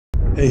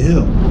Hey,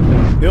 Hill.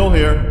 Hill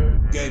here.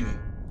 Gaming.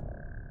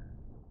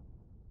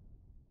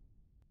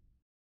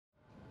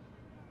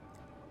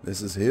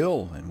 This is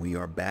Hill, and we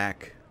are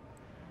back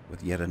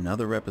with yet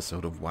another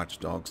episode of Watch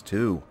Dogs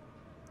 2.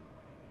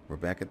 We're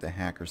back at the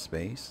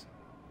hackerspace,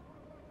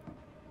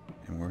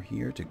 and we're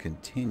here to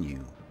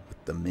continue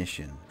with the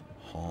mission,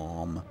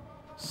 Haum,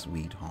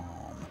 Sweet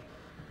Haum,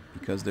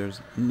 because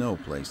there's no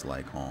place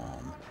like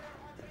Haum.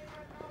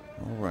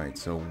 Alright,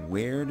 so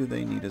where do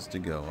they need us to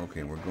go?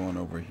 Okay, we're going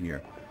over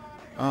here.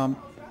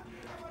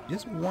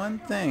 Just one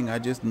thing I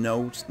just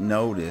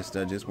noticed,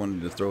 I just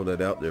wanted to throw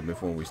that out there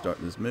before we start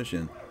this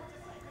mission,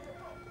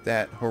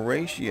 that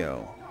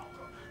Horatio,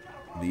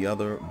 the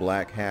other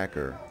black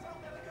hacker,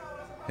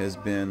 has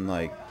been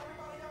like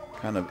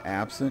kind of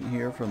absent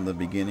here from the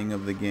beginning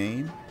of the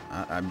game.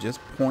 I'm just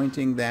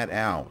pointing that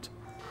out.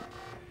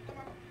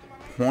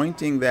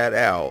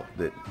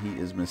 That he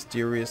is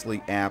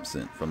mysteriously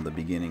absent from the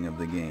beginning of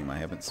the game. I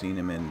haven't seen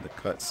him in the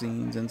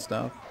cutscenes and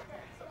stuff.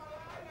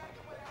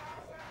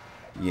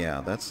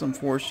 Yeah, that's some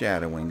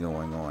foreshadowing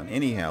going on.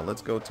 Anyhow,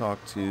 let's go talk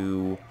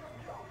to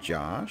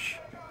Josh.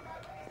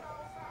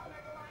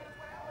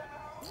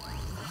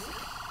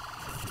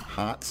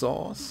 Hot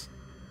sauce.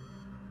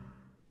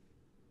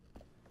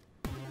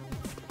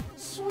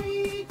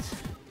 Sweet.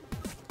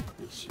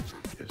 Yes, sir.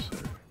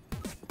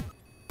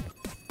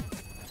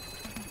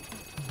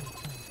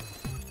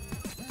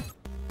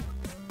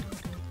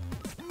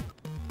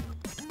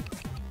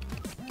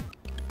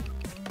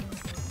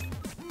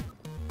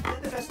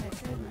 Did the best I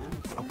could, man.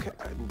 Okay,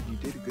 you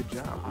did a good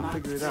job. I'm We'll not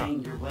figure it out.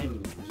 saying you're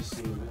blaming me. I'm just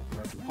saying the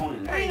right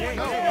component. Hey,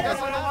 No, that's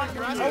hold on.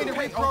 You're asking me to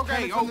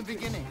reprogram it from the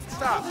beginning.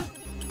 Stop.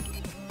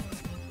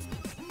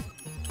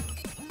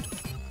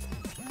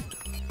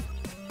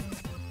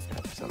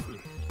 Got something.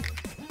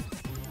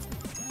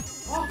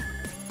 Oh,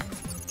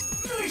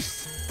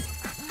 nice.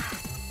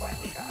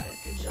 Finally got it.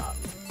 Good job.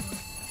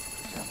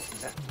 Good job.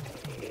 What's that?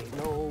 Hey.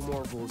 No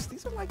more rules.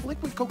 These are like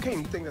liquid cocaine.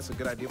 You think that's a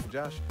good idea for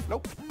Josh?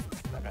 Nope.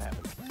 Not gonna happen.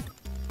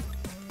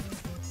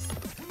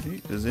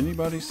 Does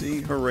anybody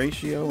see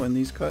Horatio in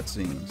these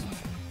cutscenes?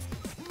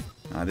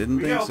 I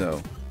didn't think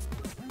so.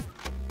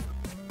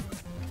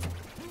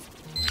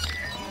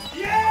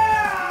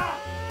 Yeah!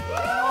 I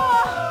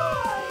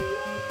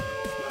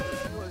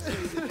want to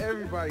say to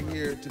everybody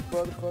here to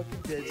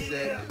motherfucking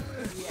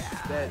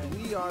DedSec that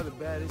we are the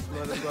baddest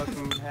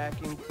motherfucking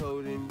hacking,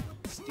 coding,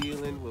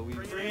 stealing. Well, we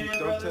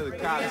don't tell the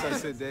cops I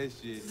said that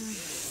shit.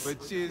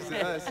 But cheers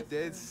to us,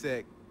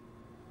 DedSec.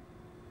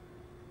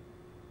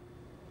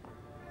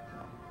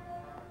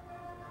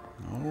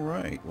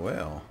 Alright,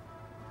 well.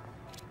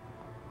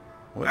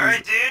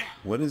 Alright, dude.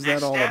 What is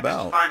Next that all step is to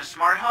about? find a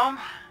smart home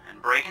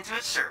and break into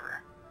its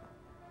server.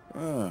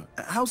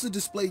 How's the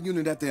display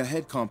unit at their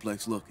head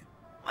complex looking?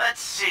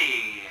 Let's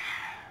see.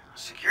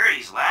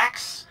 Security's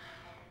lax.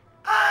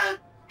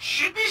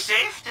 Should be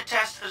safe to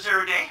test for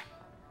 0 day.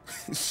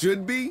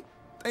 Should be.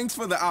 Thanks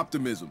for the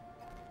optimism.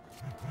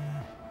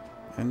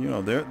 And you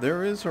know,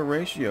 there is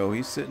Horatio.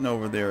 He's sitting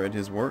over there at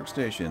his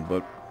workstation,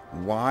 but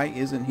why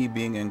isn't he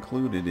being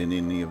included in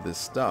any of this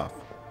stuff?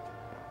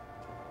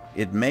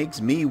 It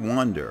makes me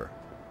wonder.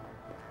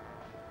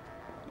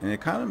 And it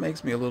kind of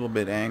makes me a little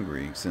bit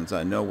angry, since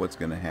I know what's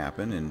going to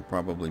happen, and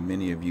probably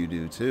many of you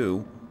do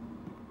too,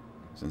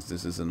 since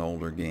this is an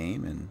older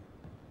game, and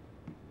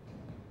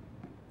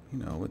you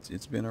know,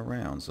 it's been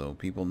around, so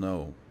people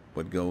know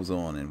what goes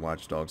on in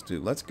Watch Dogs 2.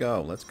 Let's go,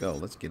 let's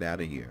get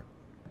out of here.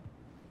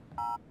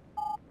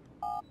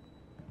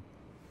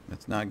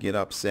 Let's not get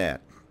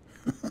upset.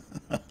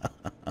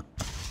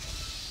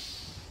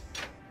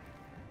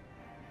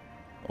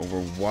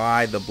 Over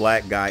why the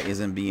black guy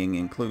isn't being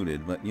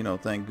included, but you know,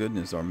 thank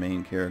goodness our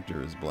main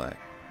character is black.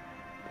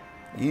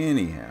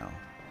 Anyhow,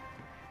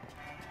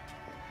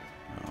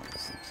 oh,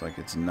 this looks like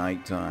it's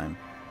nighttime.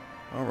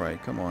 All right,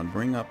 come on,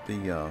 bring up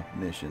the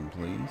mission,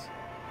 please.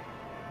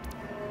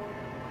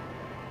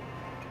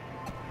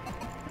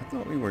 I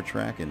thought we were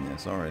tracking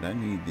this. All right, I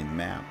need the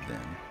map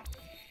then.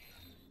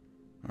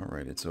 All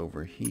right, it's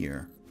over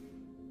here.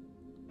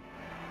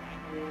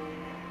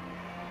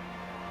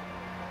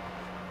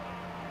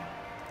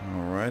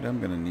 Alright,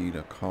 I'm gonna need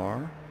a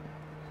car.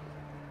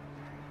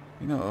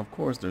 You know, of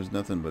course there's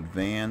nothing but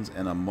vans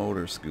and a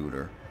motor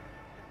scooter.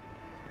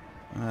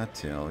 I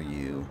tell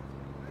you.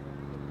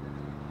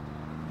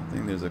 I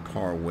think there's a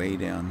car way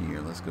down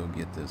here. Let's go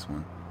get this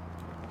one.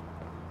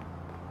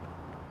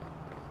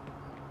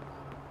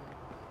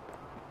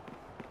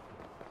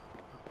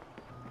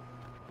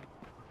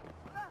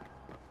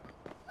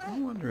 I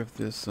wonder if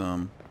this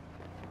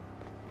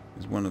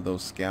is one of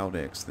those Scout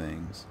X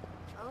things.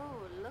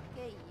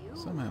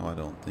 Somehow I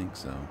don't think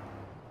so.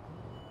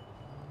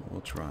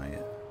 We'll try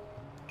it.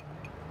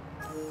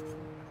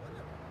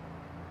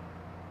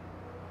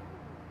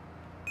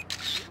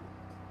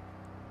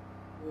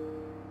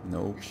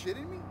 Nope. You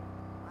shitting me?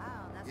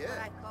 Wow, that's Yeah. what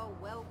I call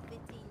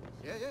well-fitting.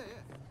 Yeah.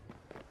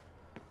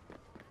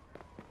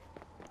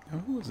 Now,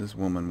 who is this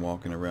woman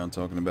walking around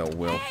talking about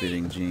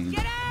well-fitting jeans?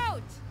 Get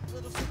out!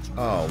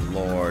 Oh,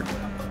 Lord.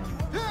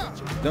 Yeah.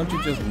 Don't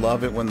you just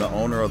love it when the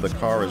owner of the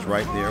car is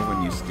right there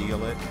when you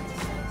steal it?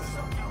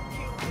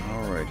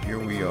 Alright, here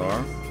we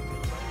are.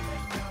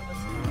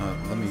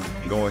 Let me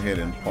go ahead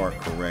and park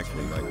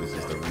correctly like this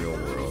is the real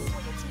world.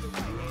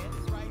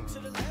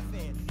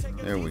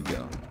 There we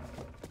go.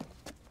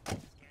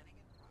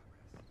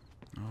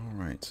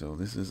 Alright, so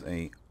this is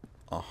a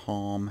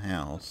Haum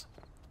house.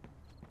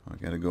 I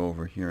gotta go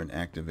over here and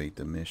activate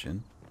the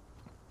mission.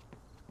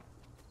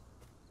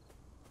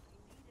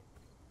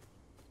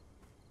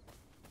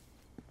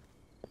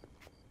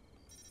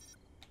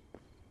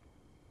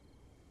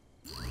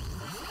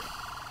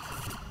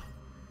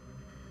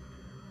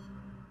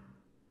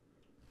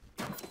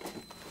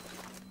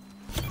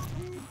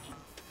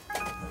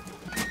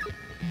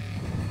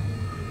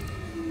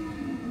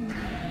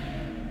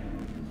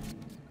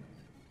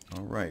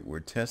 Alright, we're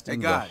testing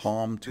the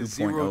Haum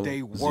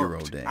 2.0 0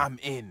 day. I'm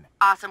in.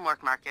 Awesome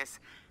work, Marcus.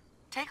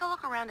 Take a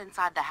look around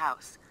inside the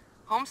house.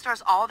 Haum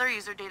stores all their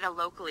user data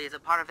locally as a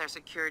part of their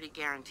security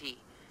guarantee.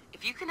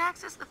 If you can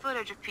access the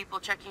footage of people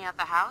checking out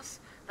the house,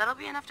 that'll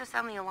be enough to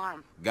sound the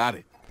alarm. Got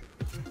it.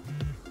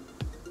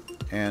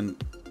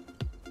 And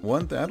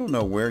one thing, I don't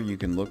know where you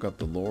can look up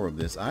the lore of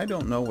this. I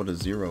don't know what a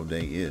 0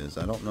 day is.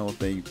 I don't know if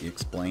they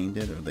explained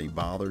it or they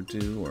bothered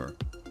to, or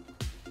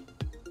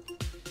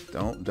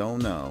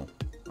don't know.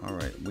 All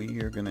right,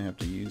 we are gonna have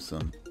to use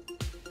some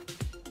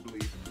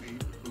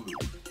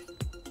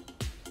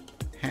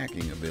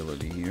hacking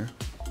ability here.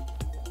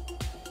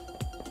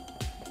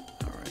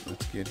 All right,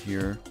 let's get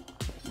here.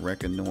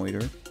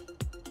 Reconnoiter.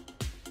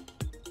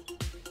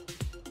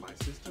 My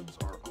systems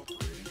are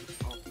operating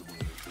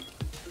optimally.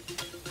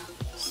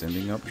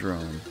 Sending up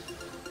drone.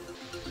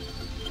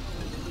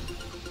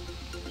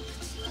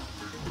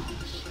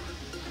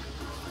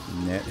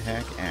 Net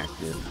hack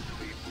active.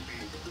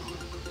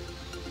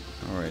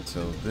 Alright,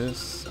 so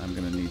this I'm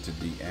going to need to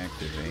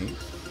deactivate.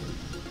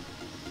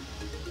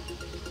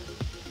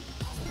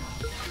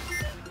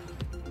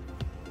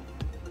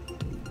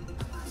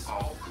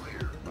 All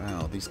clear.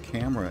 Wow, these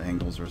camera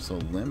angles are so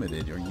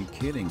limited. Are you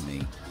kidding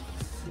me?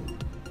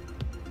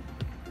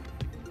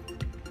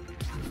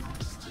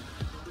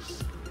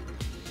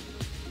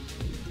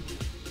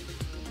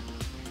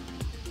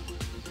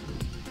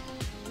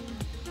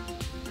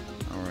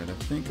 Alright, I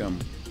think I'm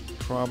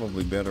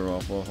probably better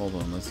off. Well, hold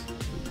on, let's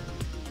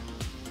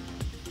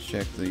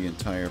check the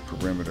entire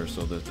perimeter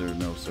so that there are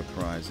no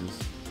surprises.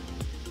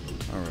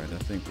 Alright, I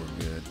think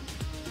we're good.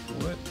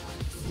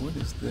 What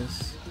is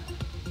this?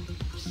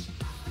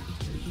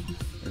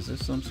 Is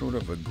this some sort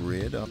of a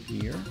grid up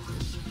here?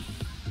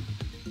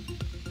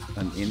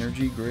 An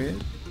energy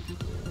grid?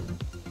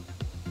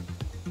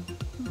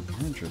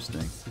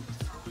 Interesting.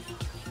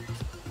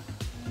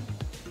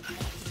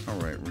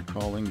 Alright,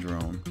 recalling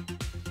drone.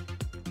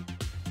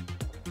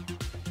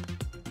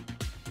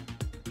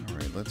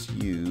 Alright, let's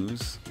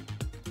use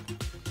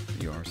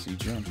the RC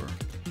jumper.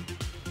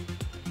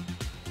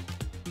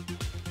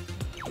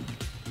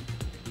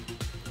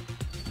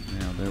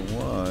 Now there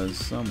was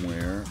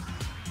somewhere,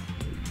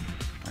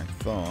 I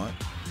thought.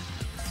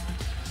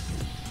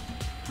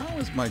 How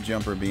is my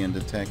jumper being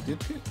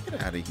detected?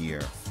 Get out of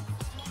here.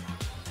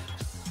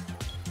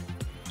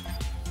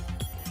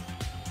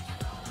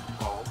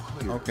 All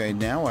clear. Okay,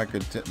 now I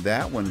could,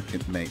 that one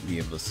could make me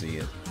able to see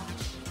it.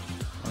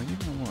 Oh, you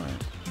know what?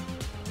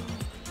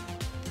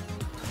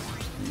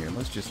 Here,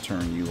 let's just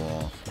turn you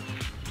off.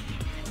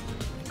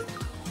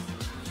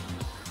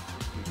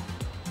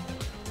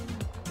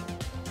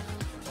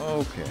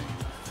 Okay.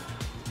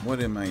 What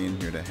am I in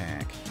here to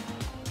hack?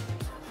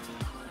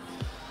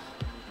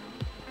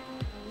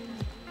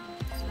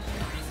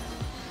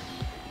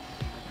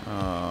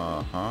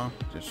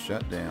 Just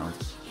shut down.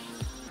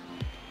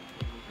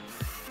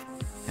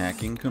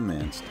 Hacking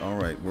commenced.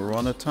 Alright, we're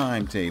on a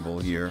timetable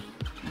here.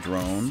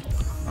 Drone.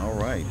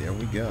 Alright, there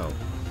we go.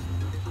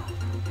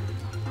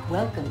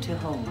 Welcome to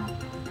Haum,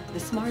 the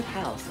smart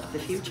house of the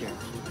future.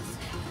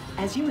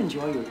 As you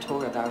enjoy your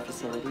tour of our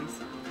facilities,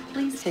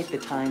 please take the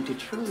time to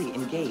truly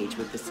engage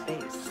with the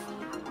space.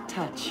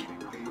 Touch,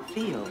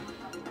 feel,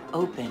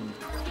 open,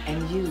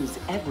 and use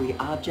every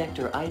object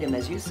or item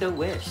as you so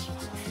wish.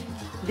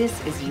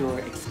 This is your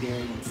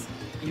experience,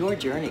 your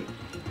journey.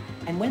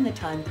 And when the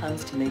time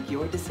comes to make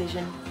your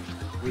decision,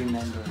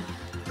 remember,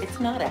 it's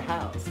not a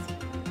house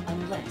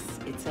unless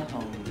it's a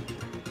home.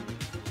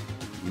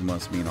 You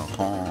must mean a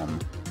Haum.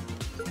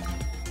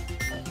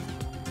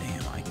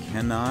 Damn, I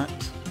cannot.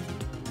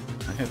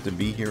 I have to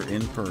be here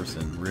in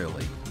person,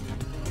 really.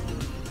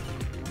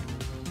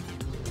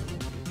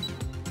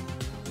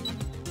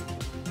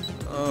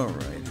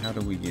 Alright, how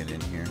do we get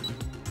in here?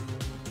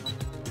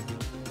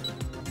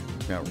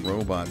 We've got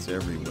robots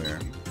everywhere.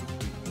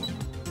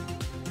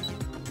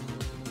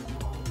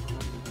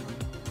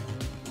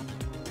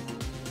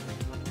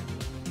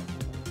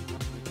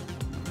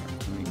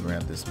 Let me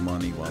grab this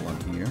money while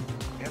I'm here.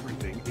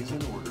 Everything is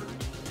in order.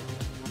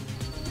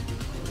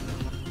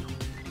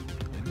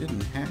 I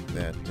didn't hack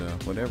that,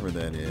 whatever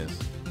that is.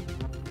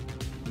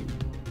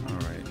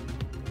 Alright.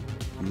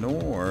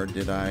 Nor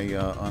did I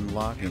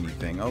unlock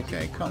anything.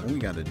 Okay, we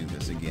got to do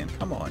this again.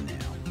 Come on now.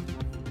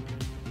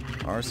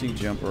 RC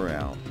jumper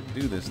out.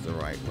 Do this the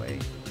right way.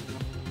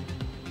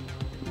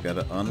 We've got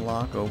to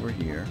unlock over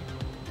here.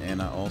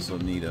 And I also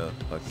need a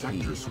key.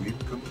 Sector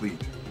sweep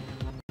complete.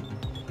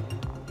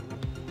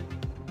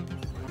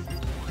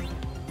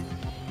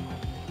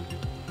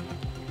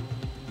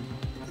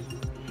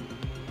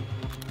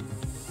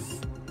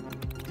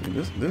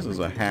 This is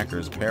a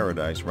hacker's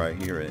paradise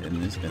right here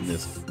in this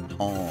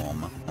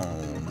Haum.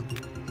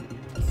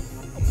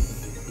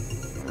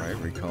 Alright,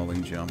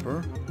 recalling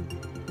jumper.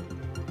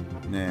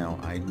 Now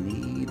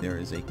there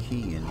is a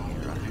key in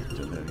here. I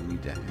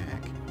need to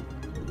hack.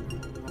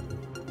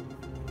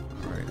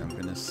 Alright, I'm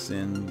gonna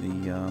send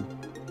the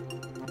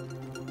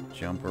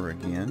jumper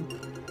again.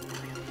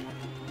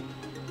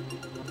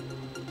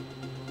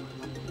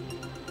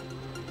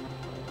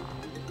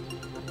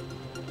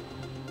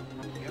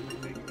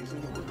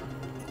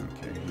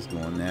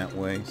 Going that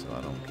way, so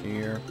I don't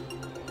care.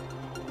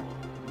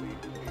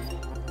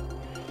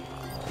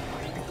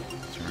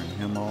 Turn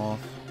him off.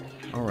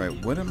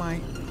 Alright, what am I...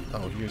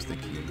 Oh, here's the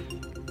key.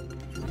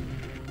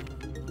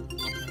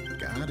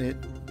 Got it.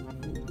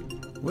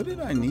 What did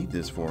I need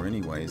this for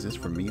anyway? Is this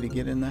for me to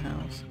get in the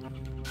house?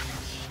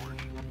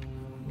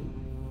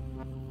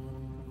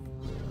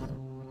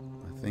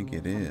 I think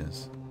it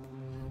is.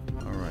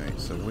 Alright,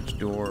 so which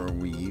door are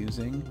we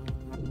using?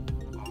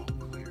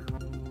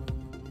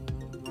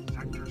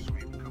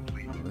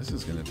 This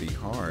is going to be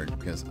hard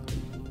because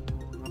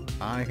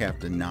I have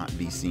to not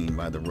be seen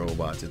by the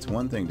robots. It's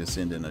one thing to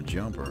send in a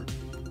jumper.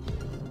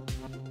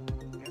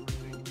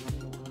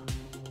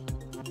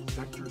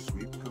 Sector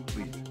sweep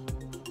complete.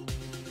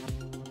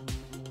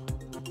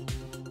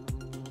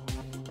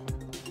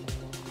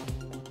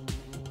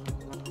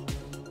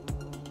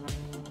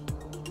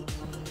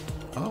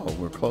 Oh,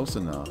 we're close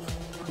enough.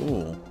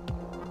 Cool.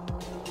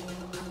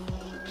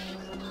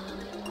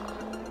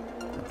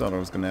 I thought I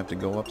was going to have to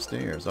go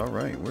upstairs. All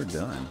right, we're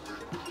done.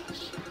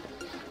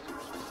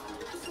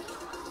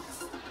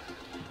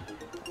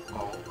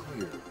 All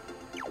clear.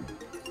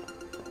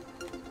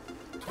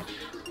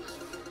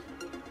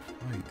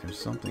 Wait, there's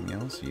something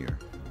else here.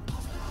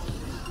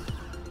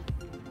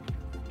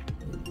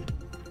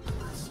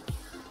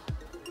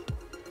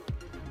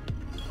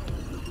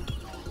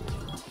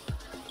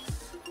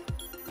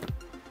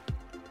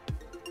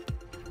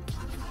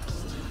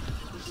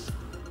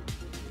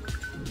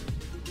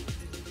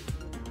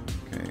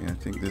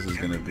 I think this is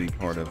going to be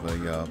part of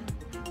a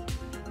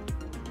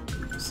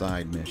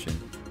side mission.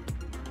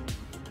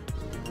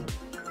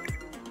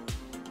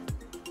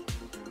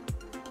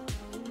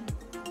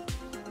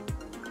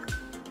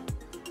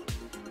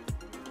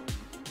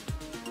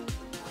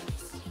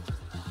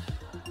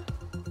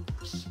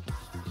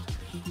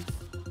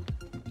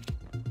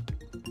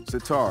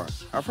 Sitar,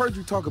 I've heard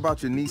you talk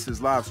about your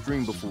niece's live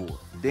stream before.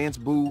 Dance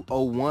Boo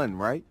 01,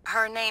 right?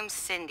 Her name's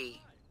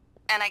Cindy,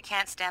 and I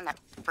can't stand that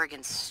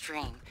friggin'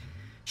 stream.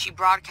 She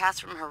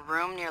broadcasts from her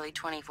room nearly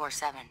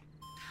 24/7.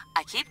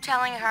 I keep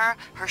telling her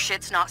her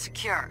shit's not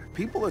secure.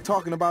 People are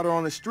talking about her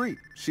on the street.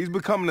 She's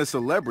becoming a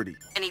celebrity.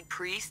 Any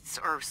priests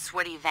or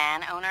sweaty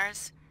van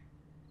owners?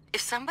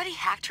 If somebody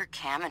hacked her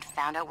cam and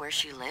found out where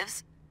she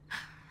lives,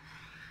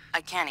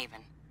 I can't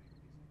even.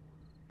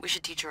 We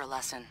should teach her a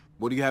lesson.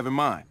 What do you have in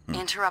mind?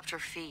 Interrupt her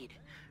feed.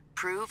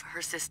 Prove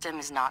her system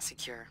is not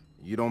secure.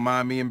 You don't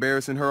mind me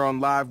embarrassing her on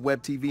live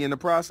web TV in the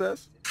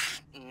process?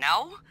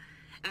 No?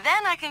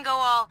 Then I can go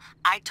all,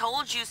 I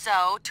told you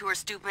so, to her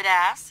stupid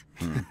ass.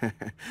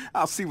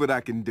 I'll see what I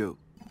can do.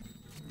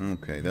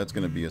 Okay, that's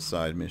going to be a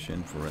side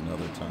mission for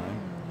another time.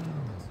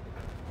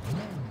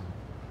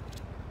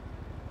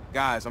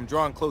 Guys, I'm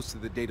drawing close to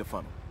the data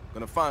funnel.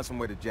 Gonna find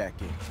somewhere to jack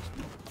in.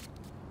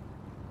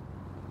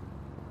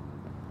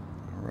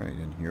 Alright,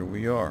 and here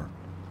we are.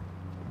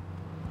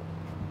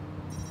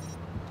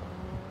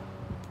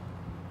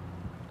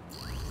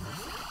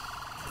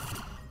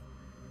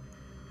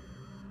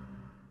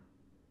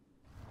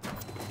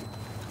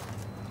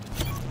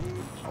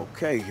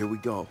 Okay, here we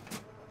go.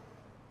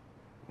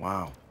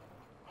 Wow.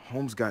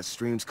 Haum's got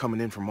streams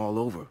coming in from all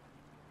over.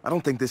 I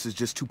don't think this is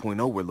just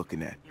 2.0 we're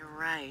looking at. You're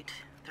right.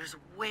 There's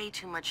way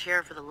too much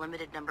here for the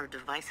limited number of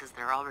devices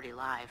that are already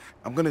live.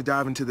 I'm gonna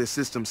dive into this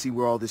system, see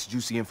where all this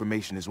juicy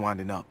information is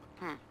winding up.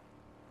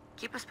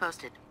 Keep us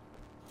posted.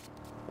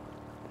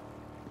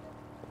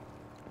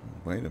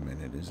 Wait a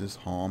minute, is this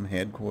Haum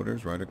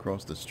headquarters right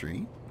across the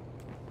street?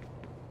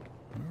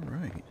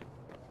 Alright.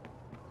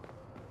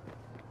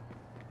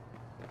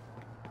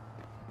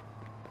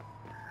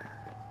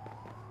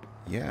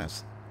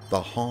 Yes,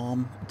 the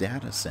Haum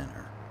data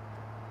center.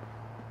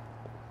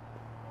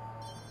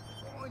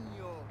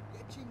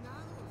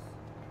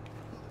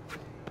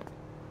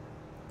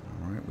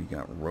 Alright, we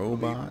got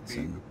robots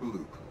and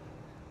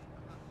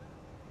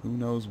who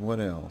knows what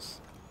else.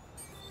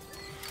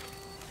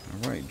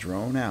 Alright,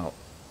 drone out.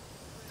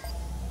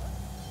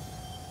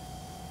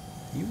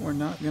 You are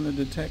not going to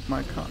detect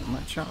my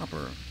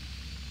chopper.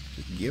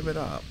 Just give it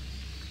up.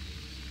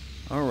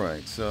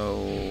 Alright, so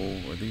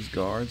are these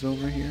guards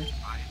over here?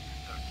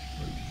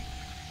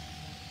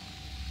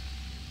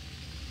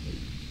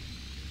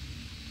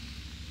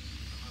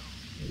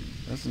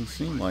 Doesn't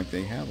seem like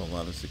they have a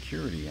lot of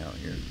security out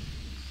here,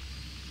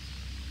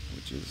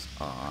 which is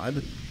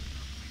odd.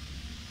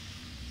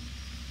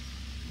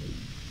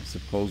 I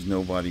suppose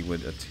nobody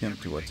would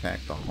attempt to attack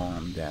the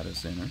Haum data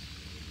center.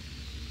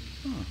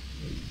 Huh.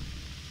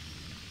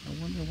 I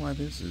wonder why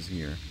this is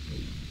here.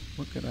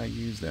 What could I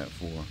use that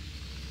for?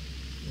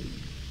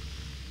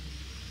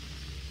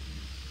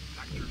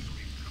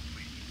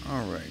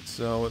 Alright,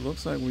 so it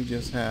looks like we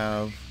just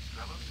have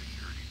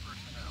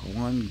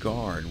one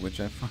guard, which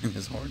I find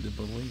is hard to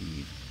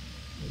believe.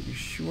 You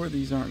sure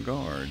these aren't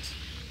guards?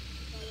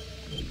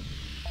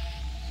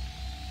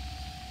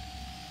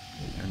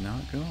 They're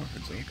not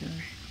guards, okay.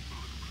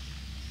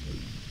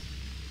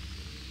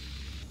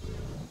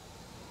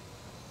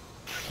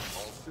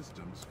 All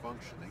systems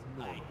functioning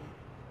normally.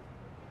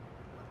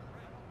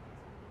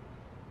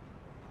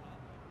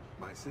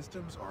 My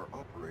systems are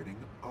operating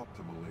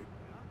optimally.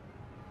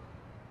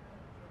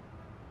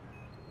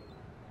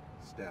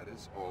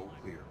 Status all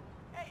clear.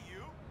 Hey,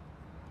 you!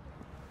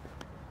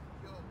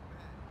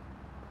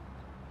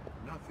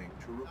 Nothing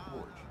to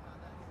report.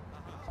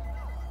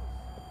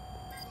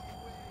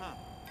 Huh.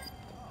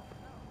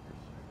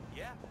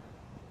 Yeah?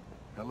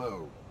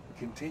 Hello.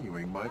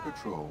 Continuing my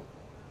patrol.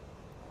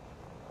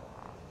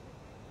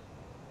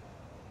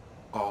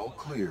 All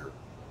clear.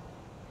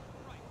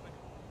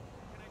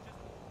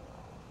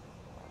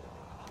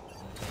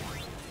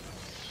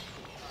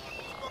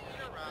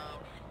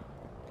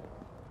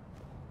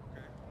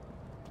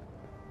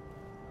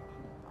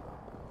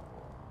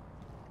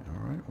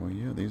 Alright, well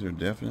yeah, these are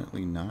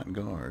definitely not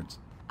guards.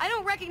 I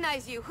don't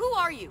recognize you. Who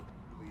are you?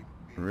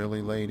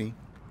 Really, lady?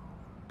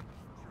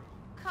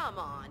 Come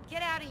on,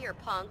 get out of here,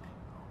 punk.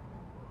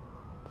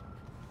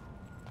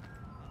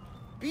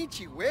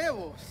 Pinche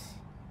huevos.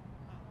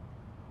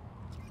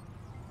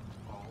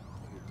 All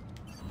clear.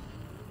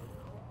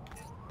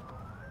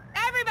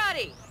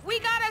 Everybody, we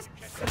got us.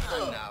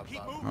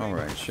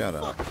 Alright, shut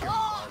up.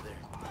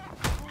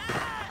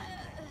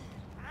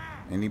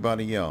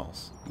 Anybody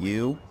else?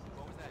 You?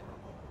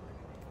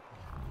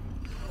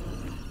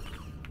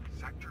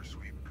 Sector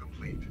sweep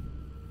complete.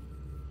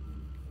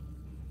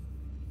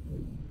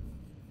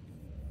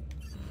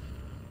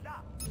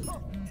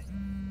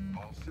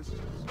 All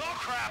systems. Oh,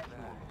 crap!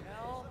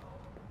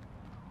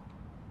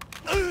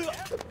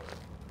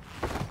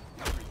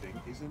 Everything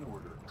is in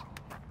order.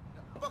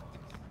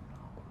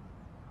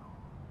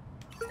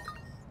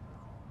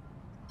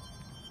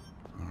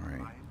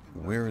 Alright,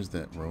 where is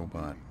that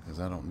robot? Because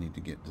I don't need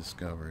to get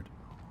discovered.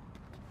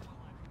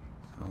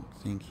 I don't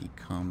think he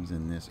comes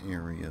in this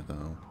area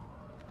though.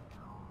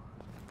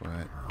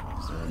 But,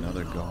 is there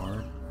another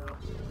guard?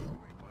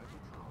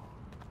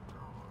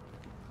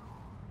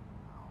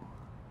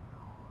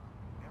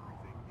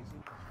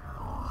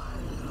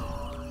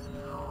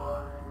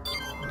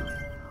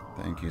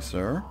 Thank you,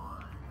 sir.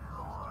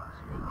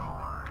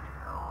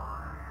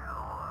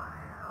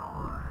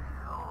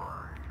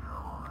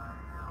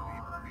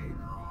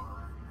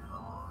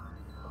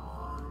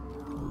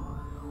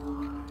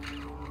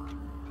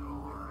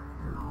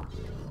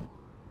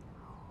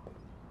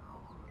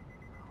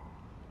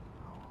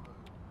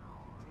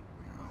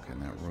 Can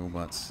that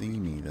robot see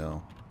me,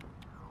 though?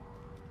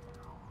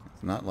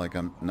 It's not like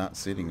I'm not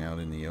sitting out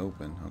in the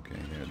open. Okay,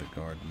 there, the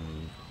guard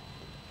moved.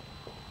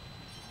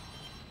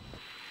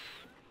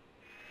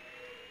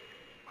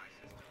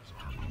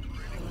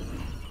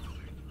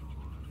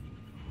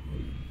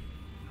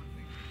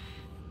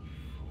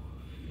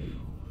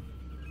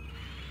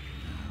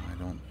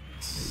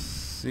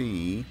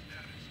 See,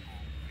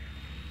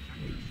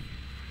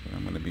 but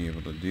I'm going to be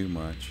able to do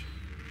much.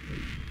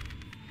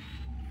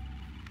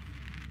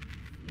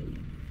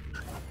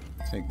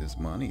 Take this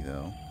money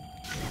though.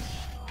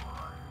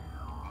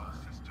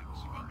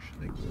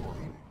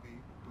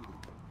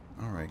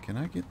 Alright, can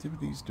I get through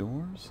these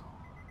doors?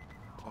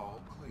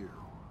 All clear.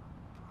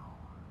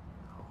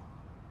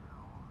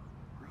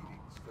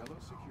 Greetings, fellow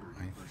security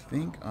I personnel.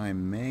 think I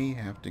may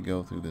have to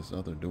go through this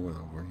other door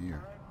over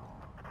here.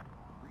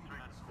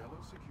 Greetings,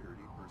 fellow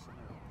security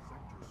personnel.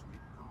 Sector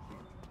sweep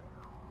complete.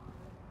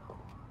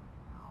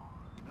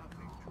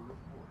 Nothing to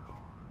report.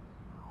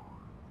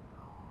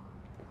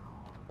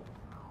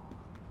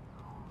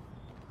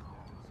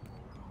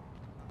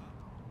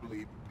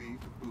 Bleep,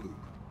 beep,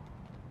 bloop.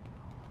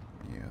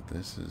 Yeah,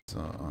 this is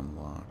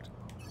unlocked.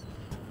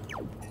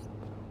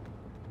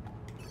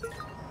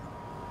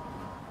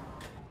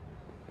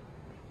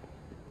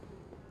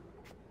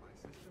 My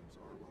systems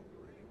are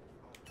operating.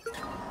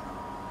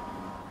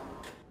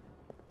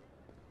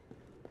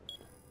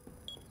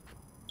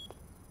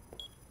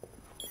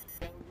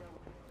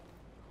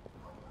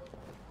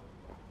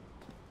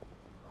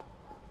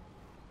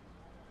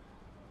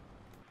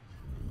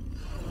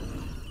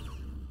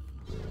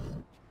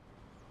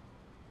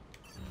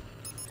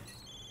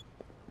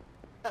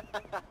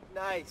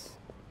 Nice.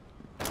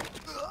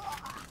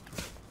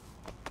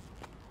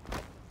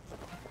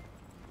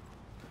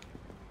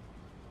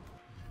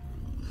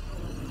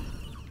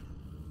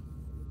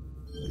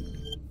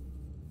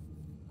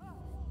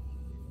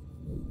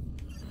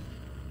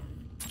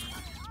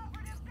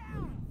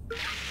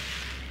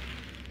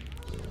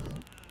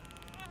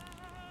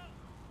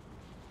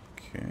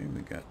 Okay,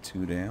 we got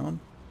 2 down.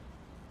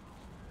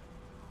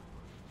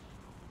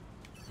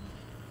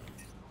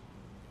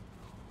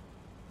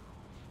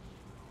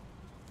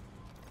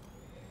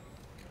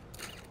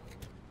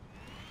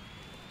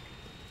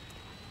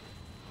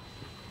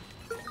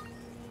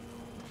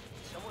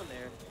 Someone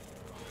there.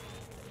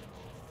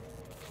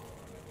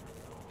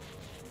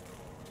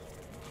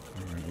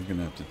 Alright, we're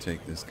gonna have to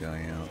take this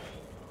guy out.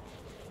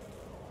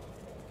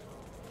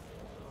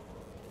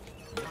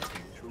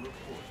 Nothing to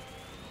report.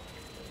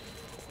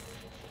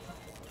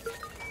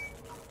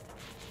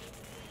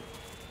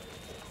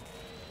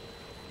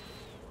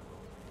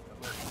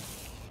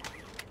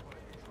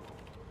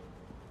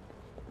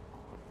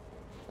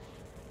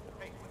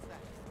 Hey, what's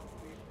that?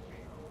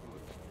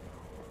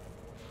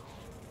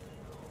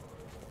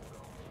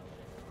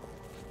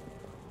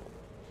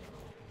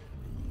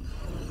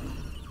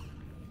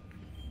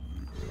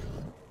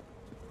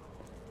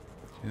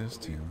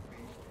 Just him.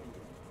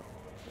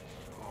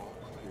 All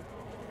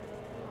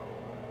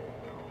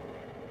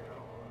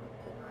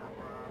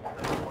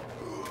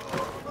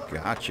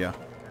clear. Gotcha.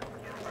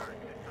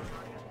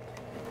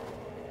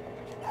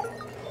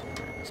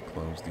 Alright, let's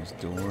close these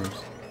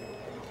doors.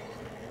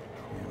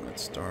 And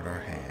let's start our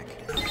hack.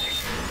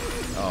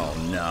 Oh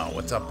no,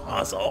 it's a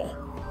puzzle.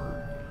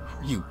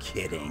 Are you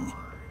kidding?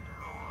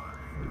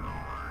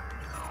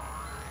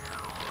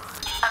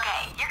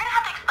 Okay, you're gonna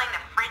have to explain the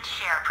fridge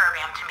share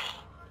program to me.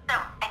 So,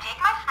 I take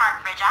my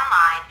smart fridge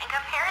online and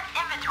compare its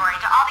inventory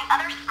to all the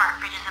other smart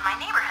fridges in my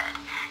neighborhood,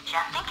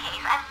 just in case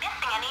I'm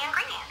missing any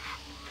ingredients.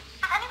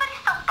 Does anybody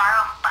still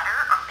borrow butter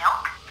or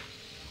milk?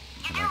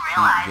 You do I can't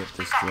realize get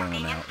we've this got drone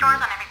convenience out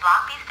stores here. on every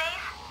block these days?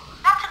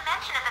 Not to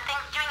mention if the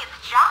thing's doing its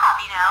job,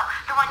 you know,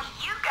 the one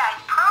you guys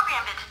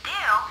programmed it to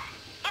do,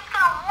 it's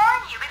gonna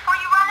warn you before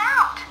you run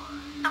out.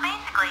 So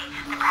basically,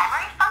 the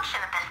primary function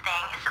of this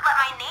thing is to let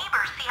my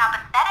neighbors see how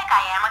pathetic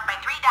I am with my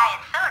 3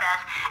 diet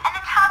sodas and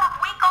the tub of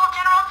week old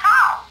General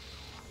Tao.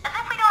 As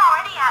if we don't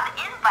already have an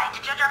invite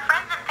to judge our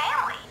friends and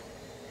family.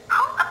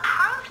 Who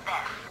approved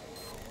this?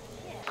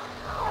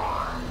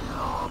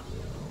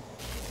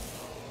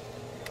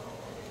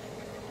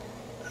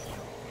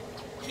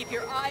 Keep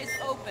your eyes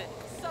open.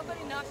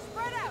 Somebody knock.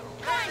 Spread out.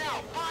 Find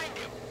him. Find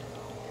him!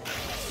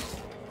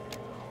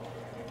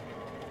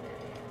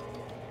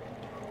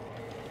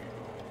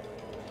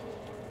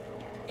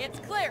 It's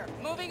clear.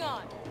 Moving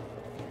on.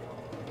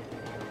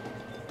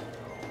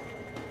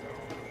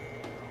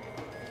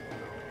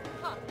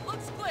 Huh,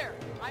 looks clear.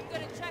 I'm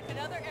gonna check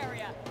another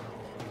area.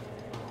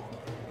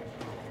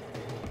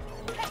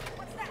 Hey,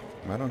 what's that?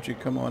 Why don't you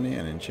come on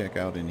in and check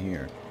out in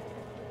here?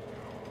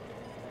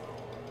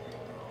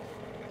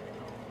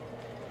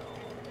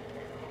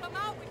 Come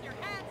out with your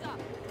hands up.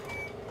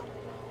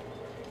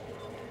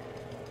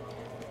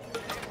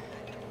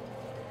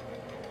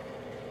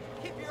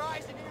 Keep your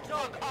eyes and ears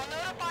open. I'll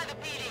notify the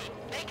PD.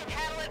 They can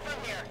handle it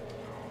from here.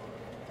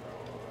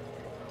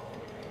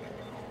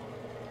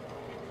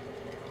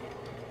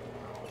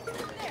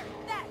 There,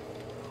 that.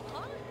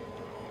 Huh?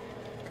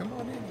 Come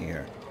on in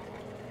here.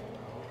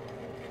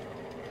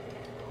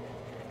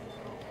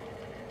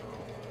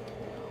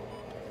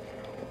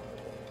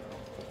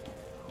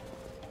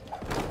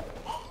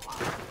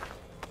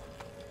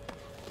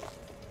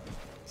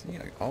 See,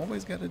 I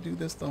always got to do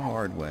this the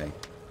hard way.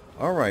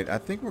 Alright, I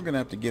think we're going to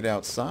have to get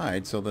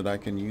outside so that I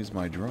can use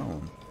my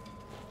drone.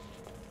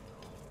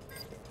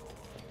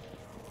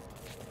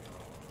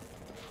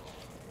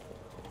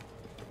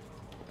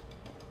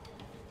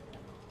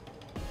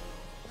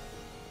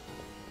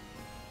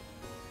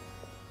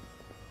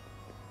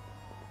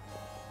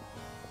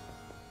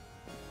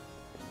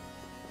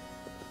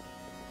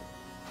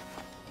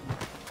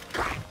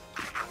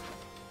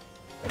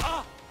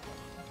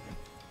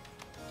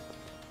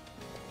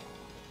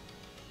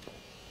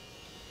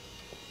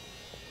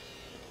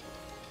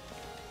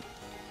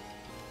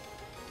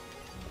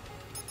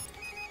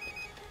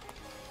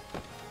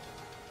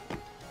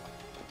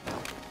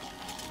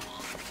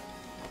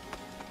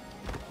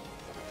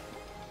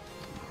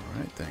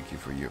 Alright, thank you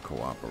for your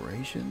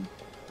cooperation.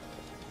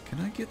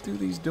 Can I get through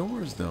these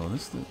doors though?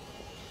 This is the...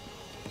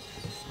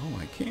 Oh,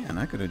 I can.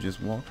 I could have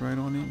just walked right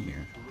on in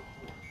here.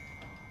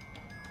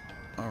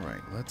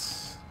 Alright,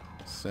 let's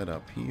set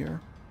up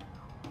here.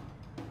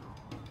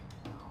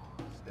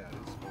 Status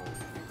full.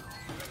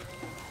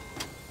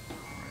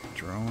 Alright,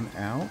 drone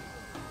out.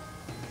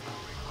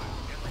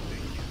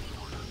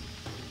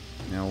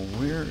 Now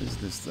where is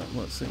this stuff?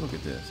 Look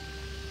at this.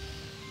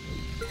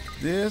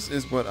 This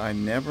is what I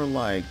never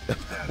liked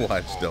about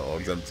Watch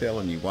Dogs. I'm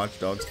telling you, Watch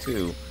Dogs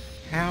 2,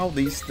 how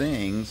these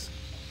things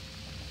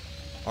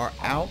are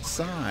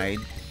outside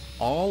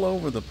all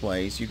over the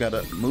place. You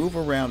gotta move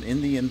around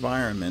in the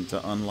environment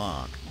to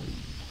unlock.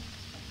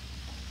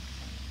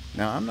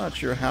 Now I'm not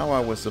sure how I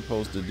was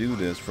supposed to do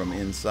this from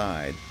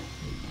inside.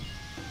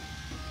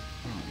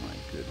 Oh my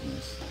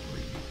goodness.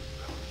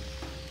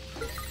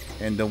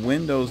 And the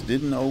windows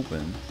didn't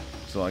open,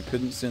 so I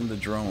couldn't send the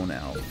drone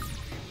out.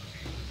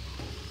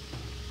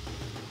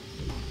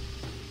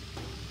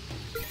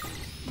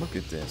 Look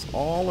at this.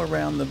 All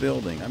around the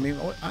building. I mean,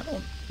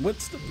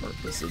 what's the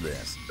purpose of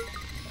this?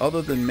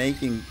 Other than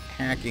making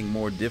hacking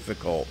more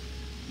difficult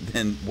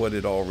than what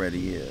it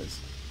already is.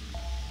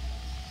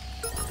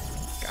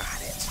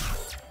 Got it.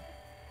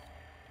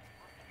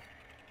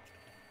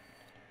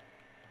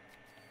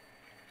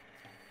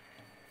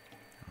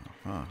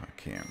 A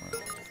camera.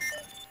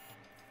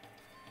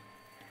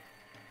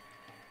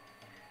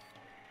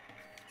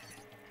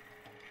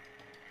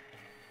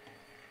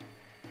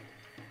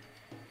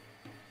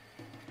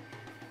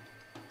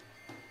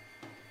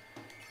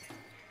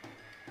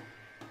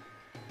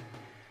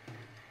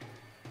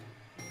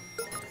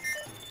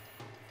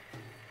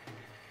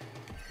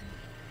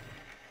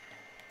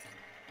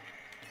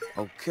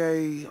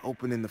 Okay,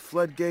 opening the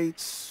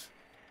floodgates.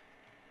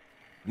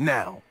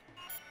 Now.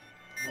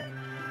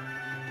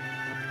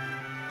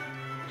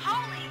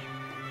 Holy!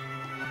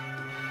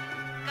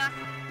 Gus,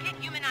 get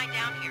Human Eye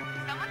down here.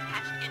 Someone's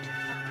patched into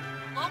the server.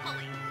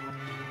 Locally.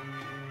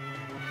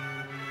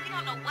 We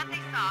don't know what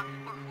they saw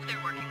or who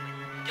they're working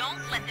with.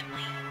 Don't let them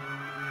leave.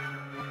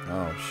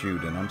 Oh,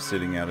 shoot, and I'm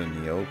sitting out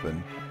in the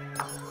open.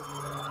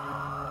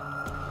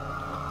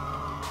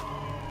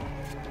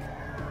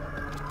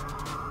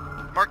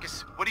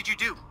 Marcus, what did you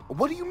do?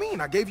 What do you mean?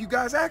 I gave you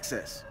guys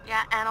access.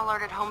 Yeah, and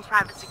alerted Home's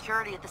private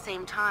security at the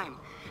same time.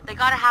 They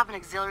gotta have an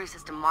auxiliary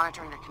system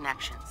monitoring their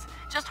connections.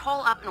 Just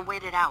hole up and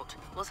wait it out.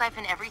 We'll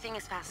siphon everything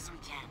as fast as we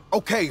can.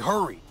 Okay,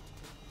 hurry.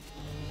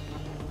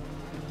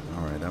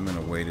 Alright, I'm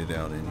gonna wait it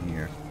out in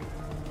here.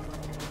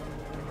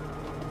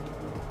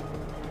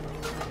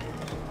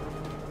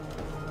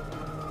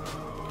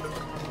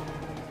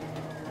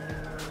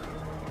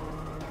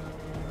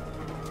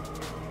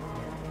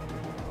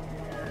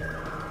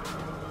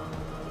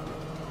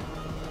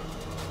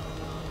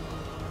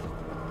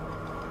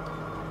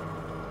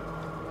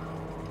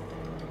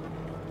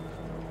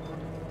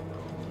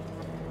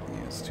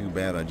 It's too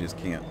bad I just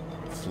can't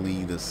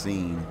flee the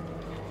scene.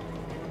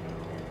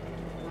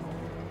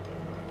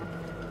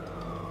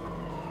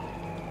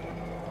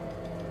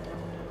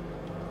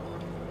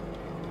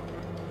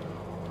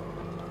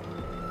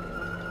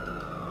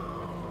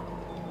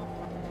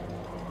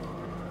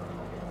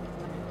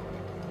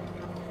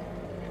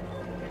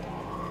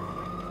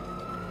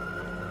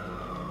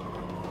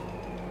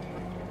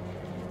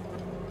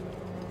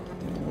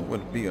 What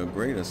would be a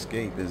great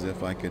escape is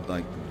if I could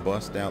like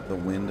bust out the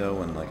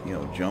window and like, you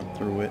know, jump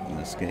through it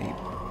and escape.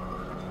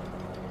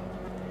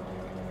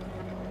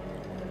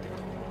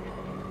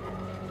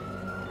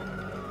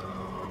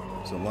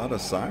 There's a lot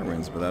of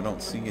sirens, but I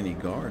don't see any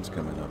guards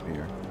coming up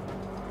here.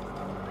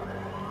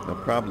 They'll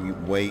probably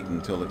wait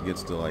until it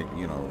gets to like,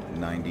 you know,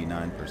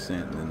 99%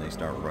 and then they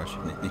start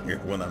rushing in here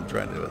when I'm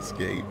trying to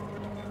escape.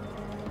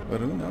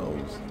 But who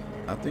knows?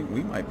 I think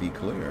we might be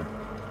clear.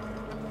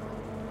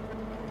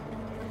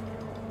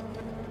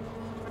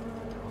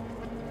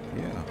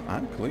 Yeah,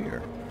 I'm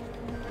clear.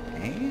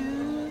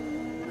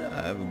 And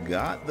I've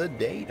got the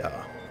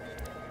data.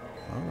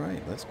 All right,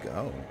 let's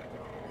go.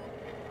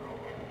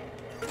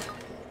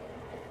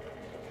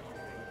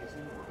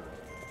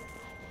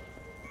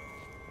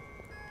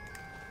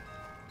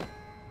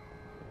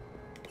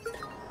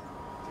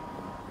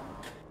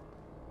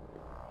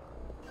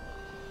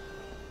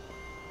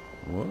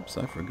 Whoops,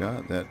 I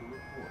forgot that.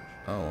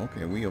 Oh,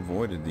 okay, we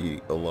avoided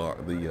the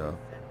alarm.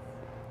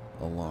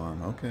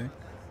 Okay.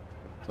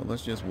 So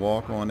let's just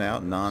walk on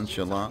out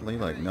nonchalantly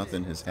like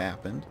nothing has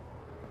happened.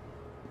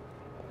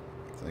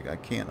 It's like I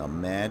can't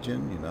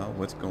imagine, you know,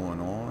 what's going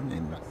on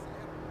in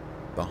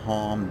the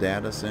Haum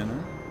data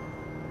center.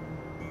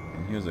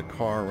 And here's a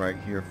car right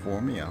here for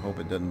me. I hope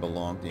it doesn't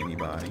belong to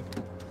anybody.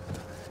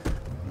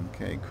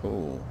 Okay,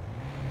 cool.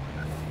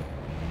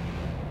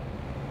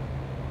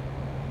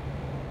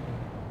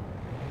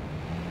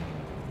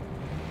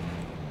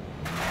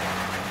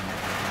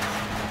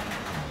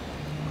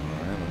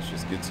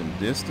 Get some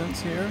distance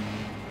here.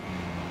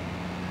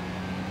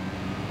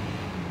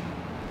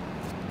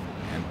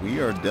 And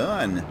we are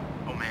done.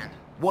 Oh man.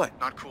 What?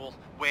 Not cool.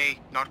 Way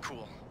not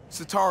cool.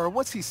 Satara,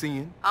 what's he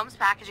seeing? Home's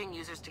packaging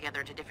users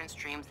together to different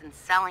streams and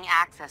selling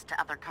access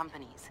to other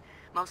companies.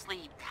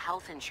 Mostly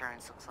health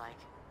insurance, looks like.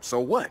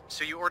 So what?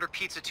 So you order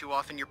pizza too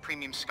often, your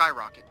premiums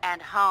skyrocket.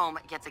 And Home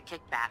gets a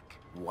kickback.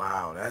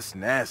 Wow, that's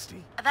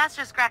nasty. That's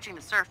just scratching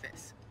the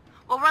surface.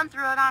 We'll run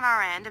through it on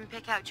our end and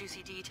pick out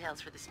juicy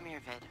details for the smear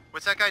vid.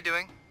 What's that guy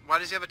doing? Why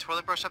does he have a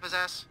toilet brush up his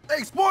ass?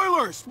 Hey,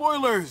 spoilers!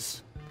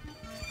 Spoilers!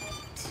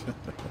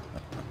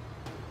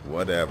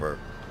 Whatever.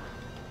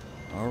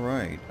 All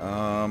right.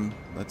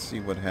 Let's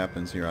see what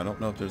happens here. I don't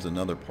know if there's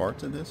another part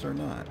to this or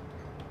not.